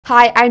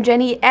Hi, I'm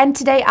Jenny, and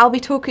today I'll be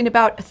talking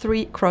about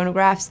 3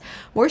 chronographs,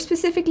 more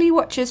specifically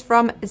watches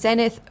from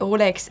Zenith,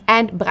 Rolex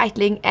and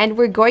Breitling, and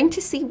we're going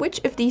to see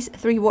which of these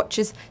 3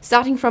 watches,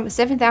 starting from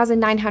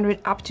 7,900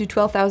 up to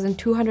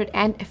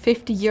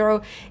 12,250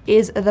 euro,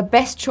 is the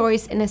best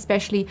choice, and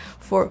especially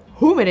for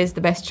whom it is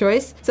the best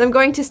choice. So I'm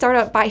going to start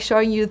out by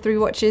showing you the 3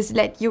 watches,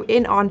 let you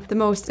in on the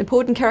most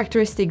important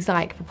characteristics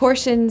like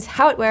proportions,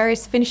 how it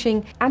wears,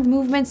 finishing and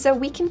movement, so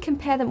we can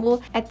compare them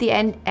all at the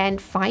end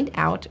and find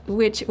out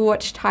which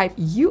watch type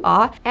you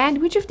are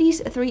and which of these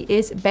 3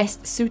 is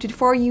best suited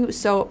for you.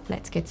 So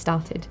let's get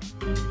started.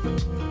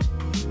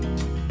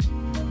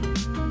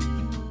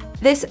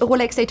 This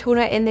Rolex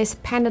Daytona in this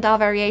panda dial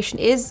variation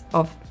is,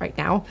 of right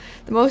now,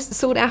 the most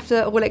sought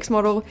after Rolex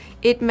model.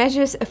 It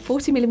measures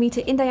 40mm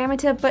in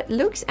diameter, but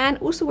looks and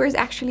also wears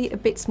actually a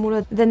bit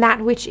smaller than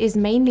that, which is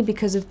mainly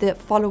because of the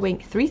following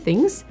 3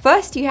 things.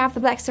 First, you have the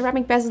black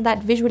ceramic bezel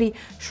that visually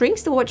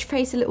shrinks the watch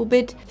face a little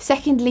bit.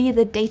 Secondly,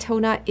 the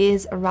Daytona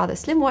is a rather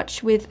slim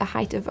watch with a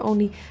height of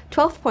only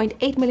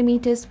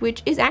 12.8mm,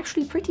 which is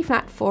actually pretty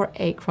flat for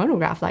a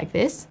chronograph like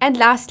this. And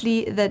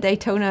lastly, the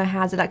Daytona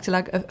has a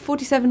lug-to-lug of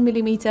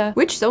 47mm,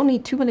 which is only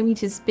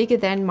 2mm bigger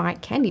than my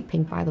candy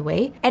pink, by the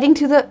way. Adding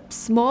to the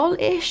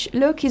small-ish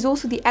look is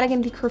also the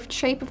elegantly curved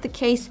shape of the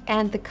case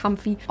and the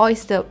comfy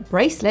oyster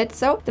bracelet.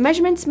 So the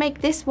measurements make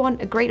this one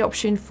a great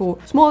option for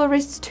smaller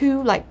wrists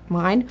too, like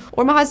mine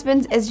or my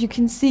husband's, as you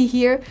can see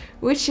here,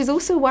 which is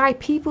also why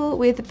people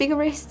with bigger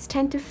wrists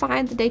tend to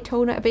find the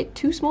Daytona a bit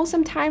too small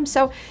sometimes.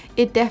 So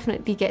it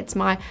definitely gets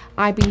my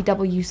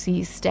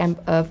IBWC stamp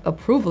of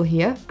approval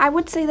here. I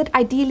would say that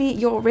ideally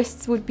your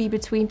wrists would be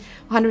between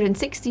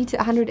 160 to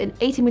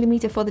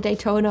 180mm for the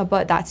Daytona,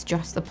 but that's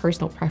just a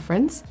personal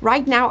preference.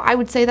 Right now, I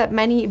would say that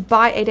many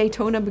buy a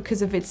Daytona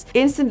because of its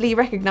instantly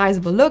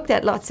recognizable look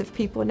that lots of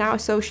people now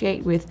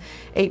associate with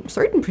a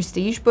certain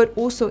prestige, but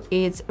also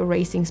its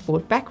racing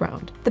sport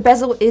background. The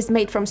bezel is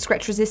made from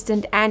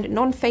scratch-resistant and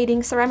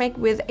non-fading ceramic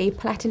with a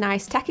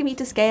platinized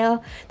tachymeter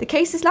scale. The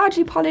case is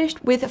largely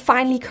polished with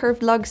finely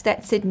curved lugs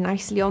that sit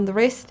nicely on the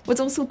wrist. What's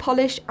also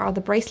polished are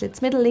the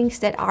bracelet's middle links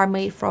that are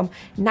made from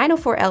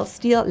 904L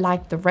steel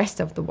like the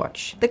rest of the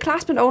watch. The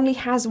clasp not only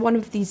has one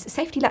of these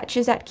safety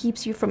latches that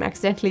keeps you from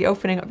accidentally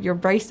opening up your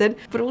bracelet,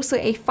 but also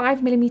a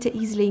 5mm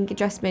easy link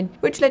adjustment,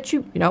 which lets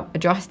you,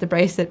 adjust the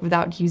bracelet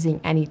without using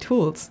any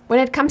tools. When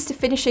it comes to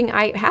finishing,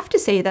 I have to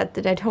say that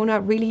the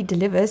Daytona really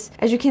delivers,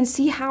 as you can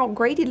see how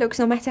great it looks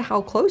no matter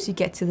how close you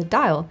get to the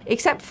dial.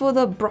 Except for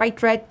the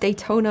bright red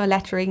Daytona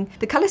lettering,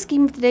 the color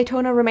scheme of the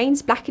Daytona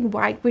remains black and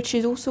white, which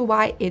is also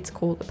why it's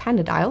called a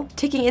panda dial.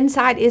 Ticking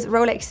inside is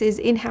Rolex's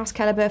in-house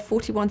caliber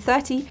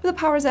 4130 with a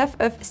power reserve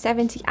of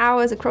 70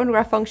 hours, a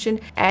chronograph function,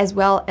 as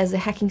well as a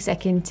hacking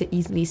second to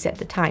easily set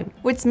the time.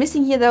 What's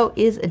missing here though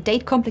is a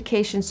date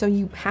complication, so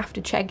you have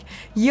to check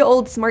your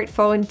old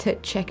smartphone to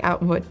check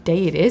out what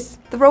day it is.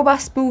 The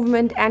robust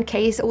movement and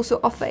case also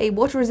offer a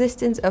water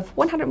resistance of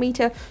 100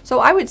 meter, so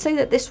I would say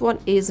that this one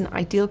is an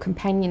ideal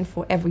companion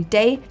for every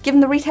day. Given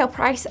the retail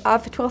price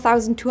of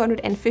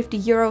 12,250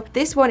 euro,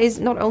 this one is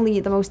not only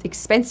the most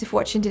expensive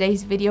watch in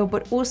today's video,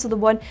 but also the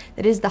one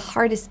that is the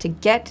hardest to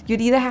get.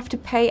 You'd either have to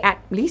pay at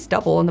least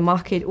double on the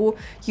market, or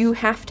you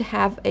have to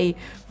have a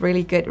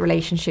really good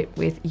relationship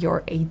with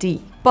your AD.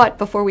 But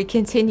before we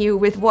continue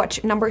with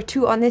watch number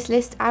 2 on this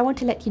list, I want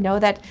to let you know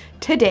that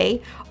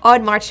today,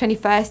 on March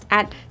 21st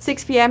at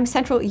 6 p.m.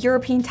 Central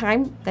European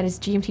Time, that is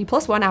GMT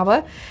plus 1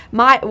 hour,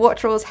 my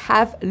watch rolls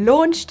have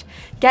launched.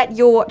 Get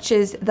your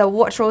watches the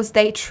watch rolls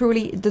they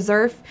truly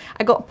deserve.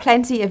 I got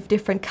plenty of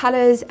different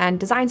colors and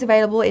designs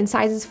available in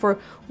sizes for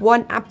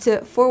 1 up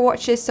to 4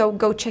 watches, so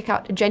go check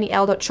out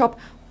jennil.shop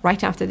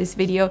right after this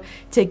video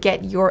to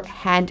get your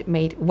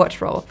handmade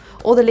watch roll.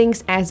 All the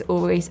links, as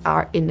always,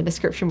 are in the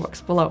description box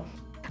below.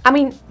 I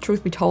mean,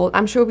 truth be told,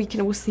 I'm sure we can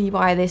all see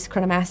why this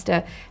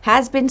Chronomaster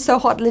has been so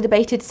hotly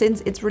debated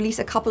since its release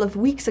a couple of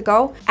weeks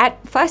ago.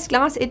 At first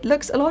glance, it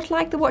looks a lot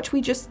like the watch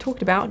we just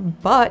talked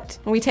about, but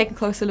when we take a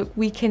closer look,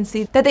 we can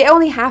see that they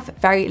only have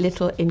very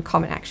little in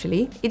common,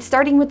 actually. It's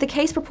starting with the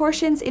case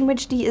proportions, in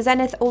which the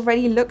Zenith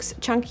already looks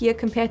chunkier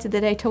compared to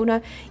the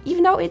Daytona,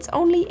 even though it's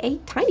only a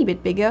tiny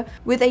bit bigger,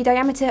 with a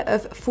diameter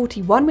of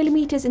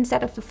 41mm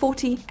instead of the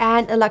 40,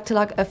 and a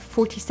lug-to-lug of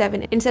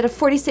 47 instead of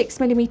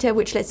 46mm,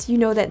 which lets you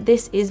know that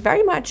this is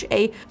very much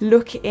a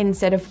look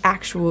instead of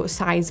actual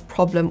size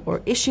problem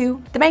or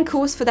issue. The main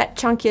cause for that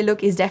chunkier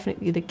look is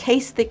definitely the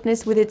case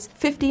thickness with its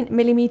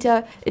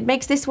 15mm. It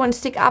makes this one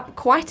stick up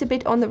quite a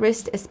bit on the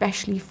wrist,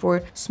 especially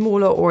for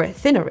smaller or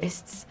thinner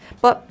wrists.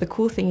 But the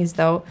cool thing is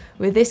though,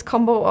 with this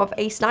combo of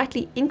a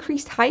slightly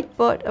increased height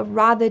but a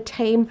rather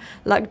tame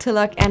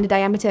lug-to-lug and a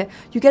diameter,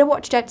 you get a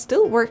watch that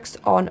still works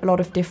on a lot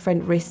of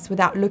different wrists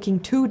without looking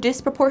too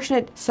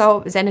disproportionate.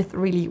 So Zenith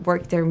really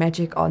worked their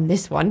magic on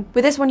this one.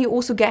 With this one you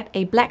also get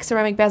a black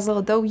ceramic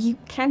bezel, though you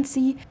can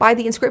see by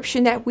the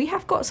inscription that we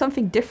have got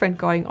something different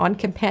going on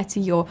compared to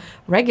your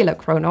regular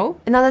chrono.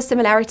 Another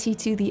similarity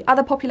to the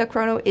other popular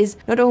chrono is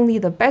not only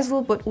the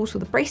bezel but also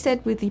the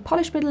bracelet with the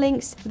polished middle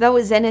links,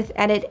 though Zenith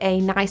added a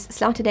nice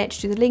slanted edge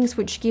to the links,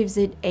 which gives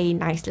it a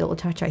nice little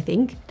touch, I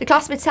think. The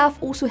clasp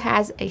itself also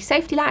has a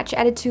safety latch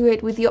added to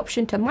it with the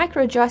option to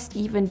micro adjust,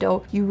 even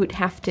though you would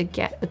have to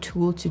get a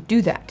tool to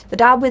do that. The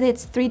dial with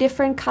its 3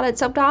 different colored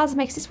sub-dials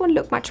makes this one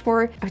look much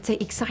more, I would say,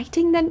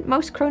 exciting than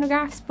most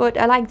chronographs, but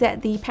I like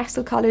that the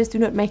pastel colors do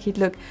not make it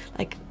look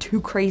like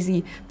too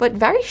crazy, but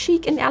very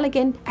chic and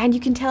elegant, and you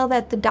can tell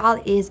that the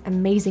dial is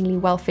amazingly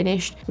well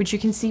finished, which you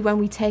can see when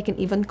we take an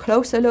even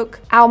closer look.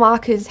 Hour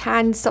markers,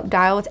 hands,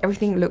 sub-dials,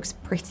 everything looks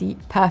pretty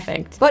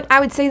perfect. But I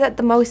would say that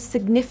the most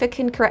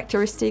significant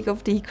characteristic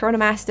of the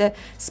Chronomaster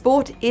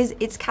Sport is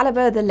its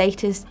caliber. The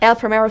latest El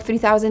Primero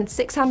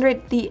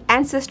 3600, the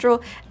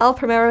ancestral El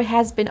Primero,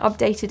 has been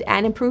updated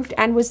and improved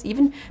and was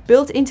even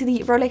built into the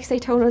Rolex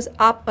Daytonas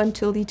up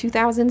until the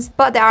 2000s.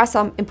 But there are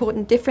some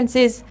important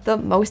differences. The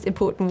most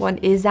important one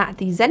is that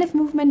the Zenith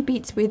movement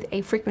beats with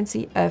a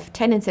frequency of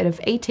 10 instead of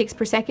 8 ticks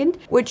per second,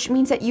 which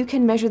means that you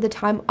can measure the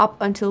time up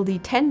until the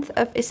 10th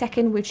of a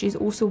second, which is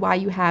also why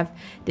you have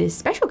this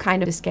special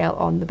kind of scale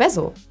on the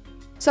bezel.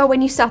 So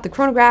when you start the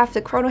chronograph,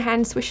 the chrono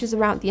hand swishes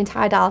around the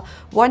entire dial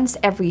once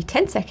every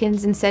 10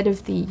 seconds instead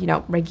of the,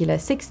 regular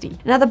 60.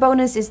 Another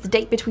bonus is the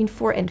date between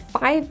 4 and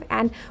 5,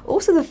 and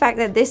also the fact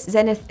that this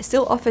Zenith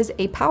still offers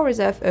a power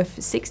reserve of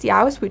 60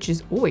 hours, which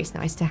is always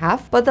nice to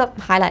have. But the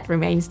highlight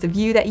remains the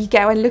view that you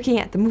get when looking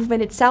at the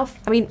movement itself.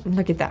 I mean,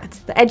 look at that.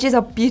 The edges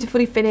are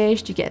beautifully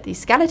finished. You get the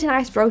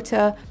skeletonized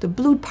rotor, the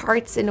blued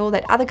parts and all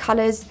that other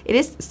colors. It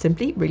is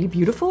simply really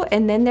beautiful.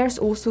 And then there's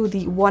also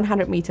the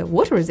 100-meter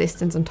water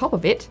resistance on top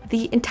of it.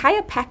 The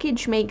entire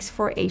package makes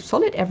for a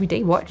solid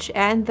everyday watch,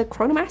 and the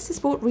Chronomaster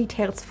Sport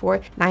retails for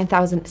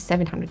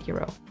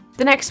 €9,700.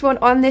 The next one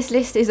on this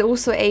list is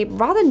also a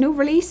rather new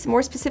release,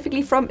 more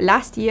specifically from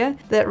last year,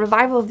 the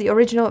revival of the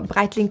original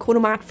Breitling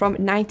Chronomat from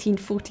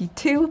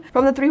 1942.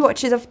 From the 3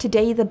 watches of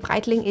today, the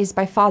Breitling is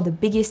by far the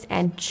biggest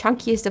and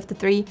chunkiest of the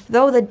 3,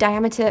 though the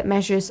diameter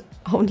measures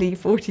only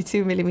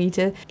 42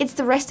 millimeters. It's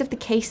the rest of the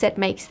case that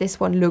makes this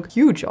one look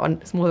huge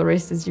on smaller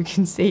wrists, as you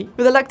can see.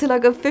 With a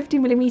lug-to-lug of 50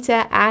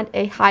 millimeters and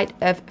a height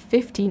of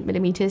 15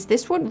 millimeters,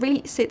 this one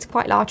really sits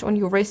quite large on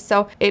your wrist,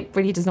 so it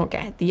really does not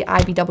get the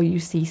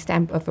IBWC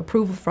stamp of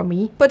approval from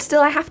me. But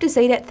still, I have to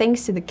say that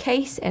thanks to the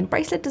case and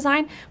bracelet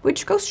design,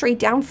 which goes straight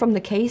down from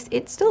the case,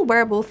 it's still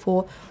wearable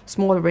for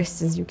smaller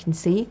wrists, as you can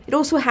see. It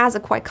also has a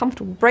quite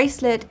comfortable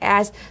bracelet,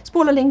 as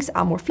smaller links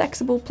are more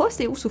flexible, plus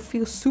they also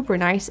feel super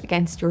nice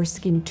against your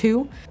skin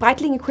too.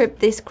 Breitling equipped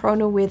this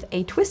chrono with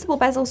a twistable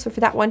bezel, so for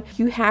that one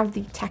you have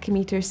the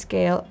tachymeter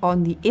scale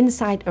on the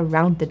inside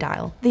around the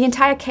dial. The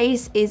entire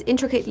case is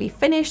intricately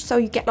finished, so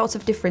you get lots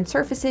of different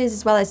surfaces,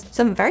 as well as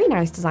some very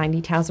nice design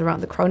details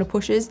around the chrono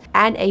pushes,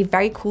 and a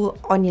very cool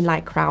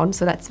onion-like crown,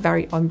 so that's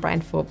very on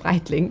brand for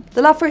Breitling.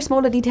 The love for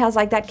smaller details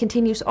like that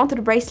continues onto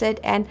the bracelet,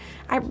 and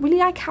I really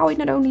like how it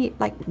not only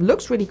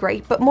looks really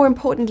great, but more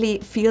importantly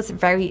feels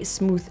very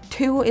smooth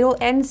too. It all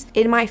ends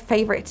in my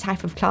favorite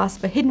type of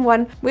clasp, a hidden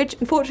one, which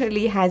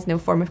unfortunately has no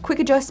form of quick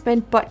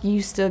adjustment, but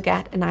you still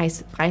get a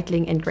nice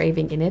Breitling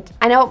engraving in it.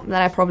 I know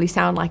that I probably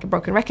sound like a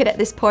broken record at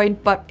this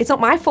point, but it's not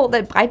my fault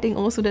that Breitling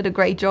also did a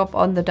great job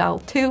on the dial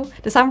too.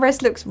 The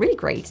sunburst looks really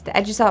great, the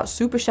edges are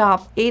super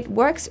sharp, it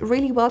works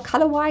really well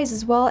color-wise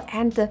as well,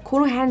 and the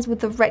chrono hands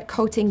with the red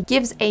coating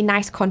gives a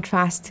nice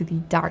contrast to the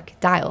dark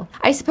dial.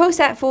 I suppose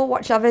that for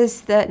watch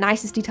lovers, the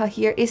nicest detail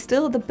here is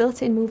still the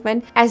built-in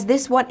movement, as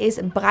this one is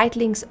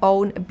Breitling's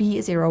own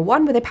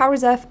B01 with a power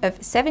reserve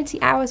of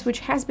 70 hours, which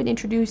has been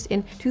introduced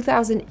in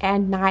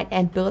 2009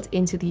 and built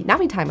into the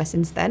Navi timer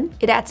since then.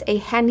 It adds a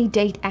handy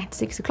date at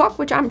 6 o'clock,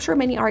 which I'm sure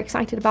many are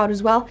excited about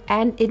as well,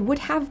 and it would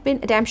have been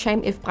a damn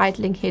shame if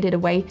Breitling hid it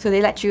away, so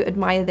they let you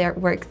admire their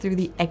work through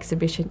the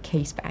exhibition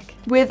case back.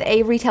 With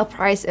a retail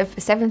price of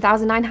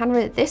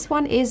 $7,900, this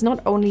one is not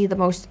only the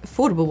most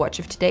affordable watch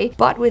of today,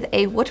 but with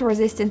a water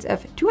resistance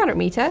of 200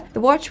 meters, the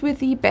watch with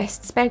the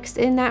best specs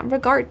in that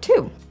regard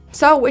too.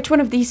 So which one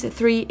of these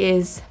 3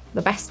 is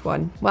the best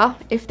one? Well,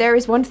 if there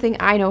is one thing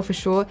I know for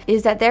sure,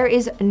 is that there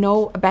is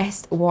no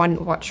best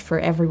one watch for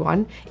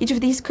everyone. Each of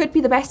these could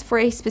be the best for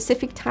a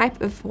specific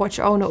type of watch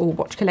owner or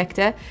watch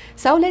collector.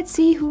 So let's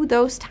see who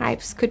those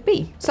types could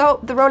be.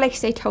 So the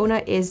Rolex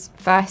Daytona is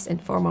first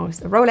and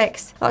foremost a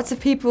Rolex. Lots of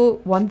people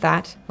want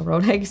that, a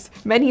Rolex.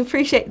 Many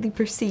appreciate the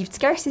perceived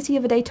scarcity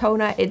of a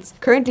Daytona. It's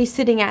currently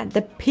sitting at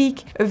the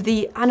peak of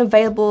the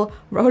unavailable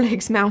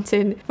Rolex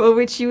mountain, for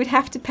which you would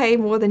have to pay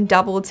more than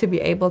double to be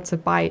able to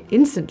buy it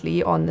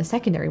instantly on the the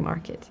secondary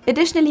market.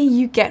 Additionally,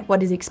 you get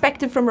what is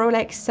expected from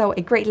Rolex, so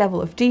a great level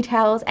of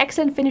details,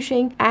 excellent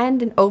finishing,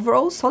 and an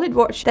overall solid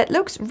watch that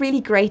looks really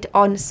great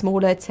on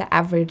smaller to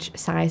average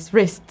sized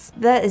wrists.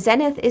 The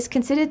Zenith is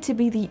considered to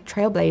be the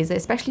trailblazer,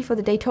 especially for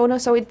the Daytona,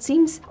 so it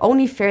seems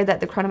only fair that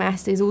the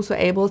Chronomaster is also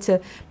able to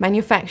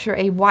manufacture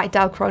a white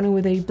dial chrono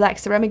with a black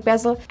ceramic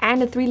bezel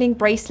and a 3-link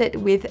bracelet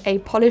with a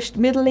polished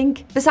middle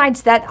link.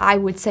 Besides that, I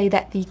would say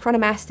that the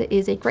Chronomaster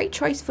is a great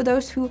choice for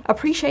those who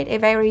appreciate a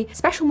very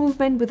special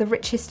movement with a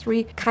rich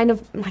history, kind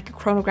of like a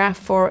chronograph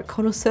for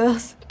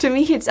connoisseurs. To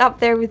me, it's up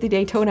there with the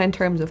Daytona in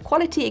terms of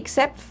quality,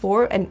 except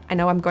for, and I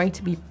know I'm going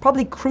to be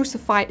probably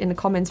crucified in the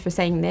comments for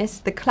saying this,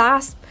 the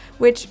clasp,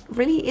 which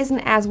really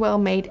isn't as well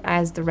made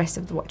as the rest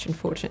of the watch,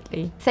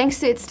 unfortunately. Thanks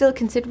to its still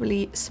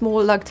considerably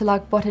small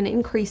lug-to-lug but an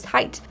increased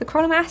height, the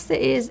Chronomaster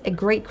is a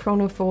great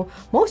chrono for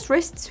most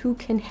wrists who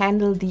can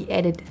handle the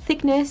added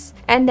thickness.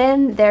 And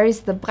then there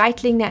is the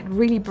Breitling that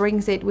really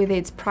brings it with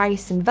its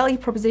price and value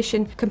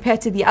proposition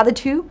compared to the other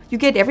two. You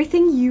get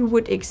everything you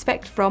would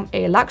expect from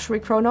a luxury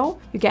chrono.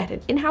 You get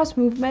an in-house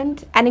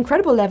movement, an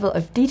incredible level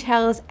of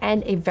details,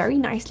 and a very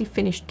nicely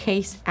finished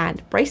case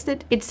and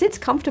bracelet. It sits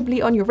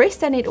comfortably on your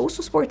wrist, and it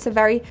also sports a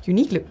very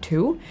unique look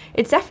too.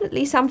 It's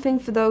definitely something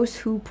for those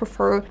who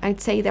prefer,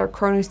 I'd say, their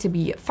chronos to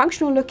be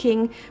functional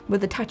looking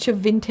with a touch of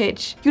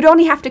vintage. You'd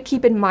only have to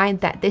keep in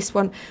mind that this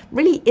one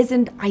really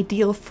isn't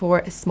ideal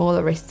for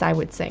smaller wrists, I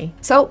would say.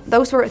 So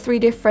those were 3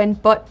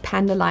 different but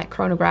panda-like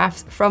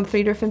chronographs from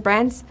 3 different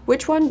brands.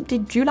 Which one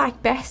did you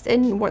like best,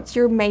 and what's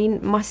your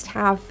main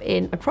must-have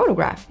in a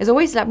chronograph? As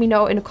always, let me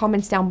know in the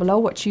comments down below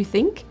what you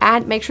think,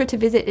 and make sure to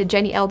visit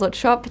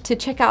jenniL.shop to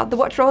check out the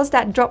watch rolls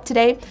that dropped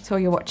today so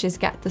your watches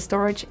get the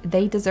storage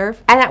they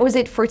deserve. And that was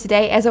it for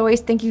today. As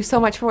always, thank you so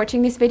much for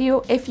watching this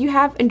video. If you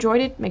have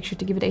enjoyed it, make sure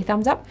to give it a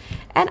thumbs up,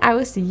 and I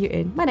will see you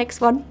in my next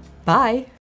one. Bye!